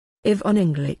Yvonne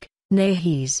Englich, née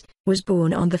Hees, was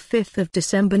born on 5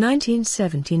 December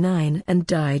 1979 and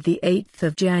died 8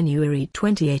 January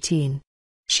 2018.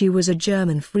 She was a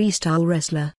German freestyle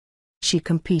wrestler. She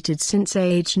competed since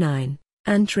age 9,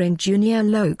 entering junior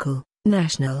local,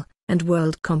 national, and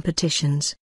world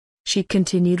competitions. She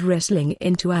continued wrestling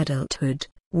into adulthood,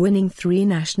 winning 3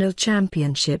 national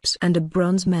championships and a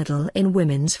bronze medal in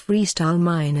women's freestyle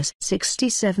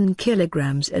 -67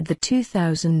 kilograms at the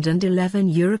 2011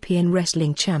 European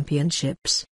Wrestling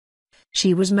Championships.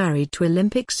 She was married to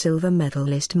Olympic silver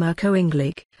medalist Marco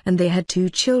Englich, and they had 2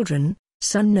 children,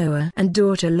 son Noah and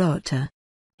daughter Lotta.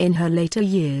 In her later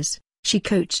years, she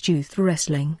coached youth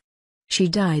wrestling. She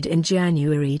died in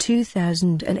January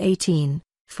 2018,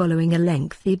 following a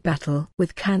lengthy battle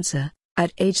with cancer,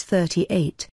 at age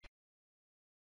 38.